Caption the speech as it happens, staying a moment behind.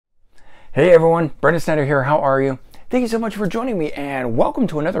Hey everyone, Brendan Snyder here. How are you? Thank you so much for joining me and welcome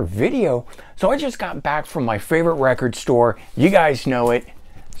to another video. So I just got back from my favorite record store. You guys know it,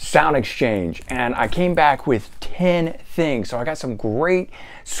 Sound Exchange, and I came back with 10 things. So I got some great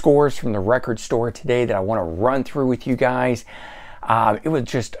scores from the record store today that I want to run through with you guys. It was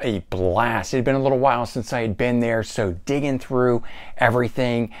just a blast. It had been a little while since I had been there, so digging through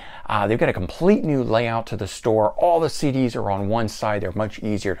everything. They've got a complete new layout to the store. All the CDs are on one side. They're much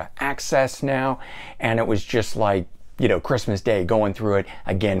easier to access now, and it was just like, you know, Christmas Day going through it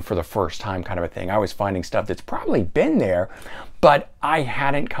again for the first time kind of a thing. I was finding stuff that's probably been there, but I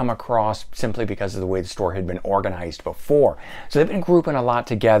hadn't come across simply because of the way the store had been organized before. So they've been grouping a lot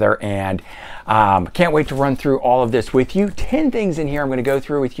together, and can't wait to run through all of this with you. 10 things in here I'm going to go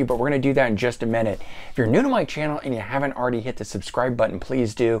through with you, but we're going to do that in just a minute. If you're new to my channel and you haven't already hit the subscribe button,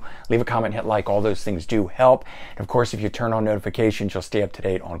 please do. Leave a comment, hit like, all those things do help. And of course, if you turn on notifications, you'll stay up to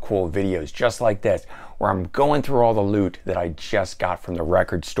date on cool videos just like this, where I'm going through all the loot that I just got from the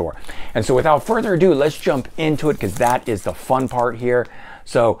record store. And so without further ado, let's jump into it, because that is the fun part here.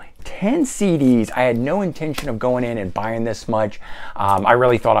 So 10 CDs. I had no intention of going in and buying this much. I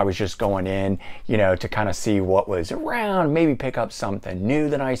really thought I was just going in, you know, to kind of see what was around, maybe pick up something new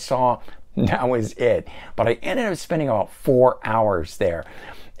that I saw. That was it. But I ended up spending about 4 hours there.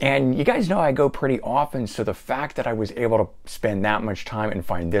 And you guys know I go pretty often, so the fact that I was able to spend that much time and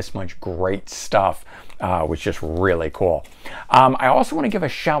find this much great stuff was just really cool. I also want to give a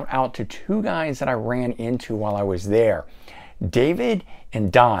shout out to two guys that I ran into while I was there, David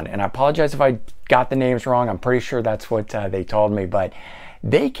and Don. And I apologize if I got the names wrong. I'm pretty sure that's what they told me, but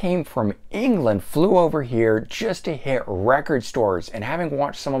they came from England, flew over here just to hit record stores, and having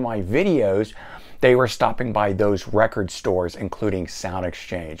watched some of my videos, they were stopping by those record stores, including Sound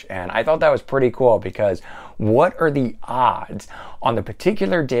Exchange. And I thought that was pretty cool, because what are the odds on the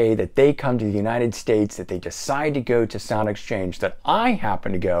particular day that they come to the United States, that they decide to go to Sound Exchange, that I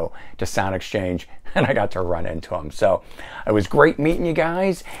happen to go to Sound Exchange and I got to run into them. So it was great meeting you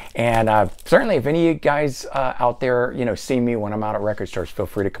guys. And certainly if any of you guys out there, you know, see me when I'm out at record stores, feel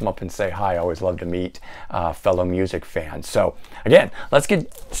free to come up and say hi. I always love to meet fellow music fans. So again, let's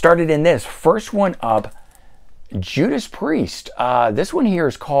get started in this. First one up, Judas Priest. This one here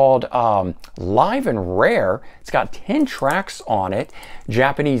is called Live and Rare. It's got 10 tracks on it,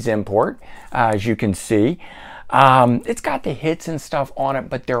 Japanese import, as you can see. It's got the hits and stuff on it,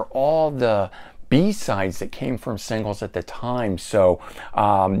 but they're all the B-sides that came from singles at the time. So,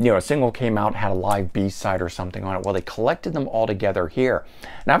 you know, a single came out, had a live B-side or something on it. Well, they collected them all together here.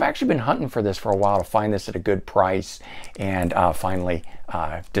 And I've actually been hunting for this for a while to find this at a good price, and finally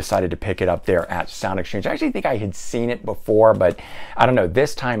decided to pick it up there at Sound Exchange. I actually think I had seen it before, but I don't know,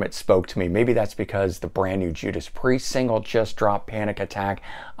 this time it spoke to me. Maybe that's because the brand new Judas Priest single just dropped, Panic Attack.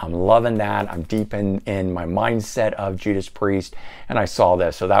 I'm loving that. I'm deep in my mindset of Judas Priest, and I saw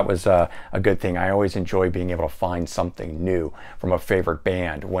this, so that was a good thing. I always enjoy being able to find something new from a favorite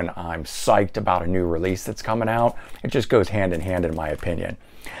band when I'm psyched about a new release that's coming out. It just goes hand in hand, in my opinion.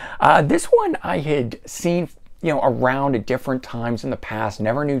 This one I had seen, you know, around at different times in the past,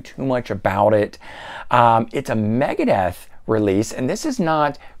 never knew too much about it. It's a Megadeth release, and this is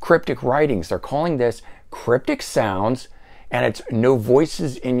not Cryptic Writings. They're calling this Cryptic Sounds, and it's No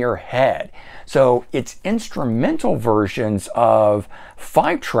Voices in Your Head. So it's instrumental versions of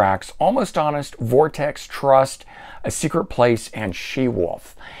 5 tracks: Almost Honest, Vortex, Trust, A Secret Place, and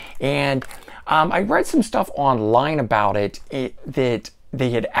She-Wolf. And I read some stuff online about it, that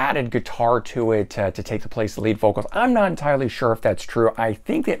they had added guitar to it to take the place of lead vocals. I'm not entirely sure if that's true. I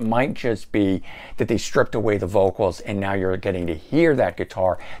think it might just be that they stripped away the vocals, and now you're getting to hear that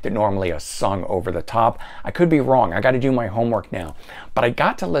guitar that normally is sung over the top. I could be wrong. I got to do my homework now. But I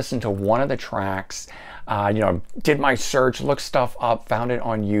got to listen to one of the tracks, you know, did my search, looked stuff up, found it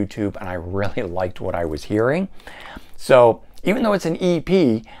on YouTube, and I really liked what I was hearing. So even though it's an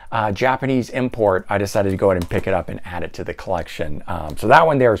EP, Japanese import, I decided to go ahead and pick it up and add it to the collection. So that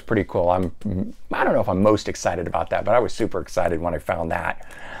one there is pretty cool. I don't know if I'm most excited about that, but I was super excited when I found that.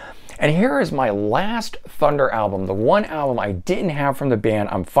 And here is my last Thunder album, the one album I didn't have from the band.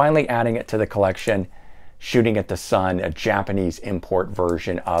 I'm finally adding it to the collection, Shooting at the Sun, a Japanese import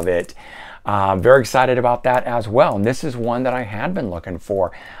version of it. Very excited about that as well. And this is one that I had been looking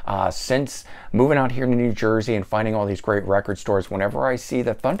for since moving out here to New Jersey and finding all these great record stores. Whenever I see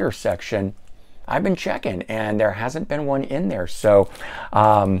the Thunder section, I've been checking, and there hasn't been one in there. So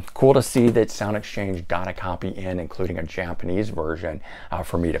cool to see that Sound Exchange got a copy in, including a Japanese version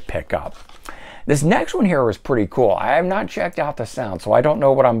for me to pick up. This next one here was pretty cool. I have not checked out the sound, so I don't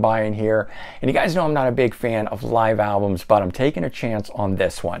know what I'm buying here. And you guys know I'm not a big fan of live albums, but I'm taking a chance on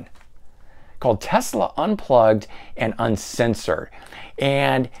this one. called Tesla Unplugged and Uncensored.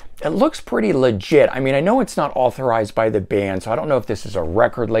 And it looks pretty legit. I mean, I know it's not authorized by the band, so I don't know if this is a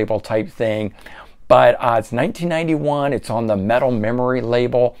record label type thing, but it's 1991. It's on the Metal Memory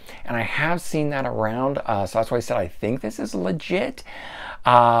label, and I have seen that around, so that's why I said I think this is legit.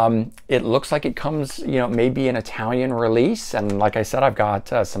 It looks like it comes, you know, maybe an Italian release, and like I said, I've got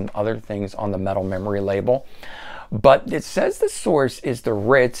some other things on the Metal Memory label. But it says the source is the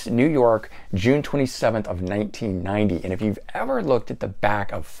Ritz, New York, June 27th of 1990. And if you've ever looked at the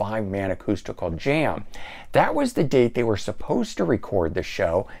back of 5-Man Acoustical Jam, that was the date they were supposed to record the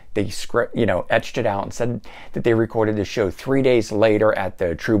show. They etched it out and said that they recorded the show 3 days later at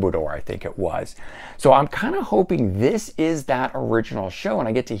the Troubadour, I think it was. So I'm kind of hoping this is that original show, and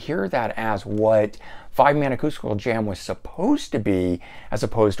I get to hear that as what 5-Man Acoustical Jam was supposed to be, as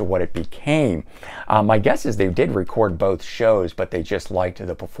opposed to what it became. My guess is they did record both shows, but they just liked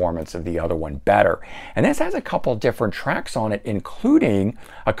the performance of the other one better. And this has a couple different tracks on it, including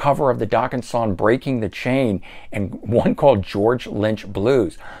a cover of the Dokken song Breaking the Chain and one called George Lynch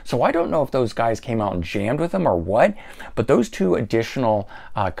Blues. So I don't know if those guys came out and jammed with them or what, but those two additional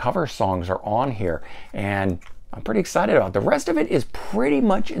cover songs are on here, and I'm pretty excited about it. The rest of it is pretty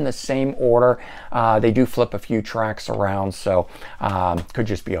much in the same order. They do flip a few tracks around, so could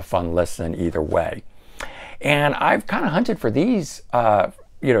just be a fun listen either way. And I've kind of hunted for these,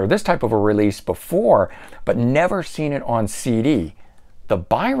 this type of a release before, but never seen it on CD. The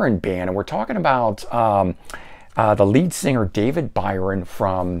Byron Band, and we're talking about the lead singer David Byron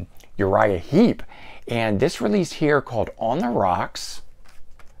from Uriah Heep. And this release here called On the Rocks,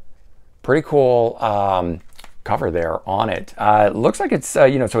 pretty cool cover there on it. It looks like it's, so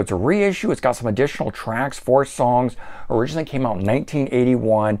it's a reissue. It's got some additional tracks, 4 songs. Originally came out in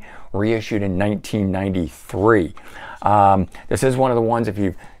 1981, reissued in 1993. This is one of the ones, if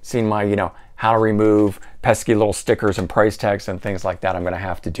you've seen my, how to remove pesky little stickers and price tags and things like that, I'm going to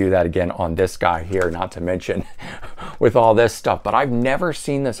have to do that again on this guy here, not to mention with all this stuff. But I've never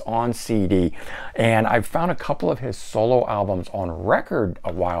seen this on CD, and I've found a couple of his solo albums on record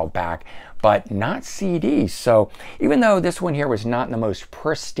a while back, but not CD. So even though this one here was not in the most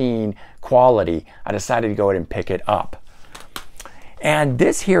pristine quality, I decided to go ahead and pick it up. And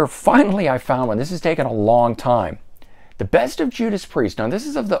this here, finally I found one. This has taken a long time. The Best of Judas Priest. Now this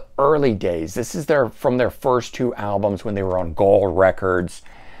is of the early days. This is from their first 2 albums when they were on Gold Records.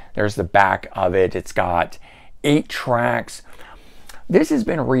 There's the back of it. It's got 8 tracks. This has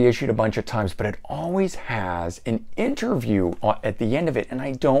been reissued a bunch of times, but it always has an interview at the end of it, and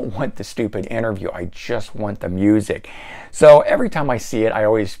I don't want the stupid interview. I just want the music. So every time I see it, I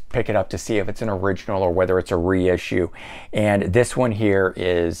always pick it up to see if it's an original or whether it's a reissue. And this one here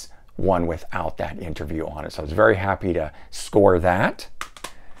is one without that interview on it. So I was very happy to score that.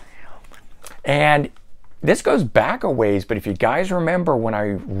 And this goes back a ways, but if you guys remember when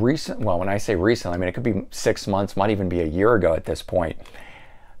when I say recently, I mean, it could be 6 months, might even be a year ago at this point,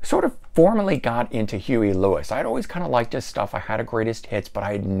 sort of formally got into Huey Lewis. I'd always kind of liked his stuff. I had a greatest hits, but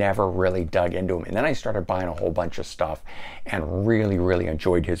I had never really dug into him. And then I started buying a whole bunch of stuff and really, really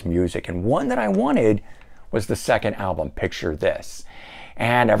enjoyed his music. And one that I wanted was the second album, Picture This.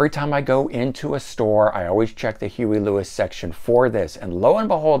 And every time I go into a store, I always check the Huey Lewis section for this. And lo and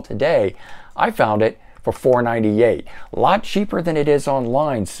behold, today, I found it for $4.98. A lot cheaper than it is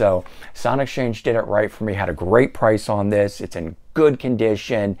online. So Sound Exchange did it right for me. Had a great price on this. It's in good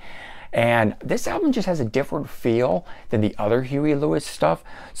condition. And this album just has a different feel than the other Huey Lewis stuff.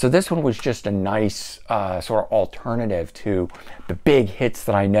 So this one was just a nice sort of alternative to the big hits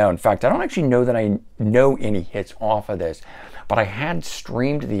that I know. In fact, I don't actually know that I know any hits off of this, but I had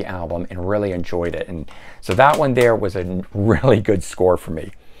streamed the album and really enjoyed it. And so that one there was a really good score for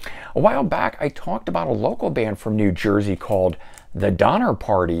me. A while back, I talked about a local band from New Jersey called The Donner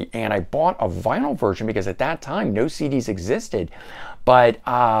Party, and I bought a vinyl version because at that time, no CDs existed. But,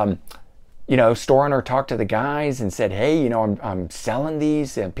 store owner talked to the guys and said, hey, I'm selling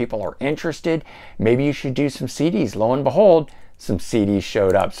these and people are interested. Maybe you should do some CDs. Lo and behold, some CDs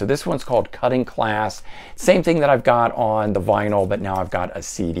showed up. So this one's called Cutting Class. Same thing that I've got on the vinyl, but now I've got a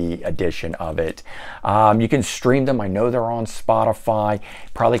CD edition of it. You can stream them. I know they're on Spotify.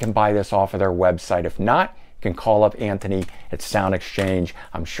 Probably can buy this off of their website. If not, you can call up Anthony at Sound Exchange.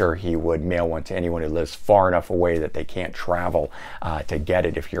 I'm sure he would mail one to anyone who lives far enough away that they can't travel to get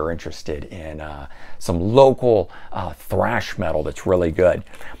it if you're interested in some local thrash metal that's really good.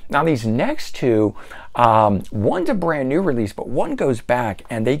 Now these next two, one's a brand new release, but one goes back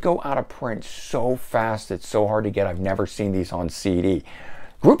and they go out of print so fast it's so hard to get. I've never seen these on CD.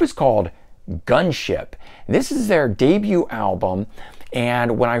 Group is called Gunship. This is their debut album,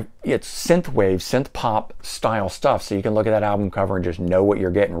 And it's synthwave, synth pop style stuff. So you can look at that album cover and just know what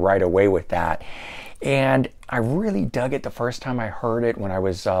you're getting right away with that. And I really dug it the first time I heard it when I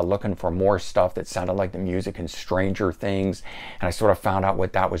was looking for more stuff that sounded like the music in Stranger Things. And I sort of found out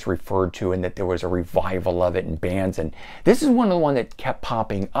what that was referred to and that there was a revival of it in bands. And this is one of the ones that kept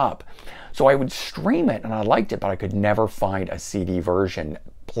popping up. So I would stream it and I liked it, but I could never find a CD version.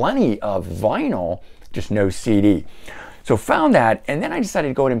 Plenty of vinyl, just no CD. So found that, and then I decided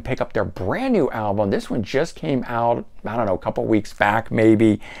to go ahead and pick up their brand new album. This one just came out, I don't know, a couple weeks back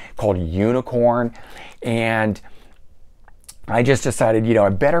maybe, called Unicorn. And I just decided, you know, I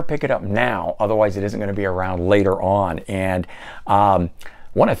better pick it up now, otherwise it isn't going to be around later on. And want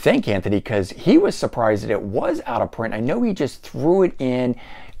to thank Anthony because he was surprised that it was out of print. I know he just threw it in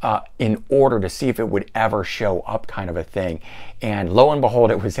order to see if it would ever show up, kind of a thing. And lo and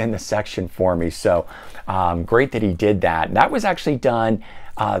behold, it was in the section for me. So great that he did that. And that was actually done,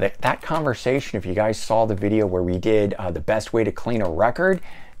 that conversation, if you guys saw the video where we did the best way to clean a record,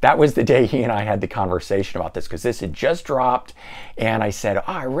 that was the day he and I had the conversation about this, because this had just dropped. And I said, oh,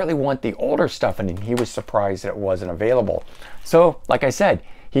 I really want the older stuff. And he was surprised that it wasn't available. So like I said,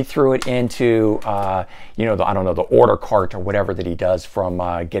 he threw it into, you know, I don't know, the order cart or whatever that he does from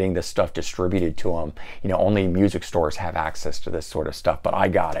getting this stuff distributed to him. You know, only music stores have access to this sort of stuff, but I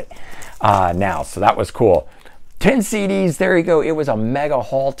got it now. So that was cool. 10 CDs, there you go. It was a mega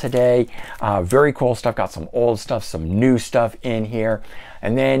haul today. Very cool stuff. Got some old stuff, some new stuff in here.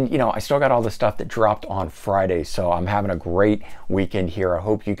 And then, you know, I still got all the stuff that dropped on Friday. So I'm having a great weekend here. I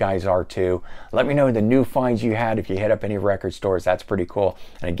hope you guys are too. Let me know the new finds you had if you hit up any record stores. That's pretty cool.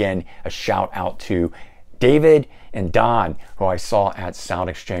 And again, a shout out to David and Don, who I saw at Sound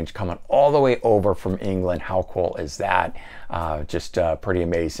Exchange, coming all the way over from England. How cool is that? Just pretty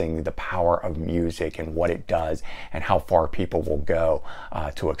amazing, the power of music and what it does and how far people will go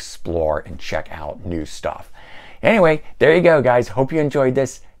to explore and check out new stuff. Anyway, there you go, guys. Hope you enjoyed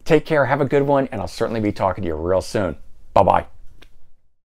this. Take care, have a good one, and I'll certainly be talking to you real soon. Bye-bye.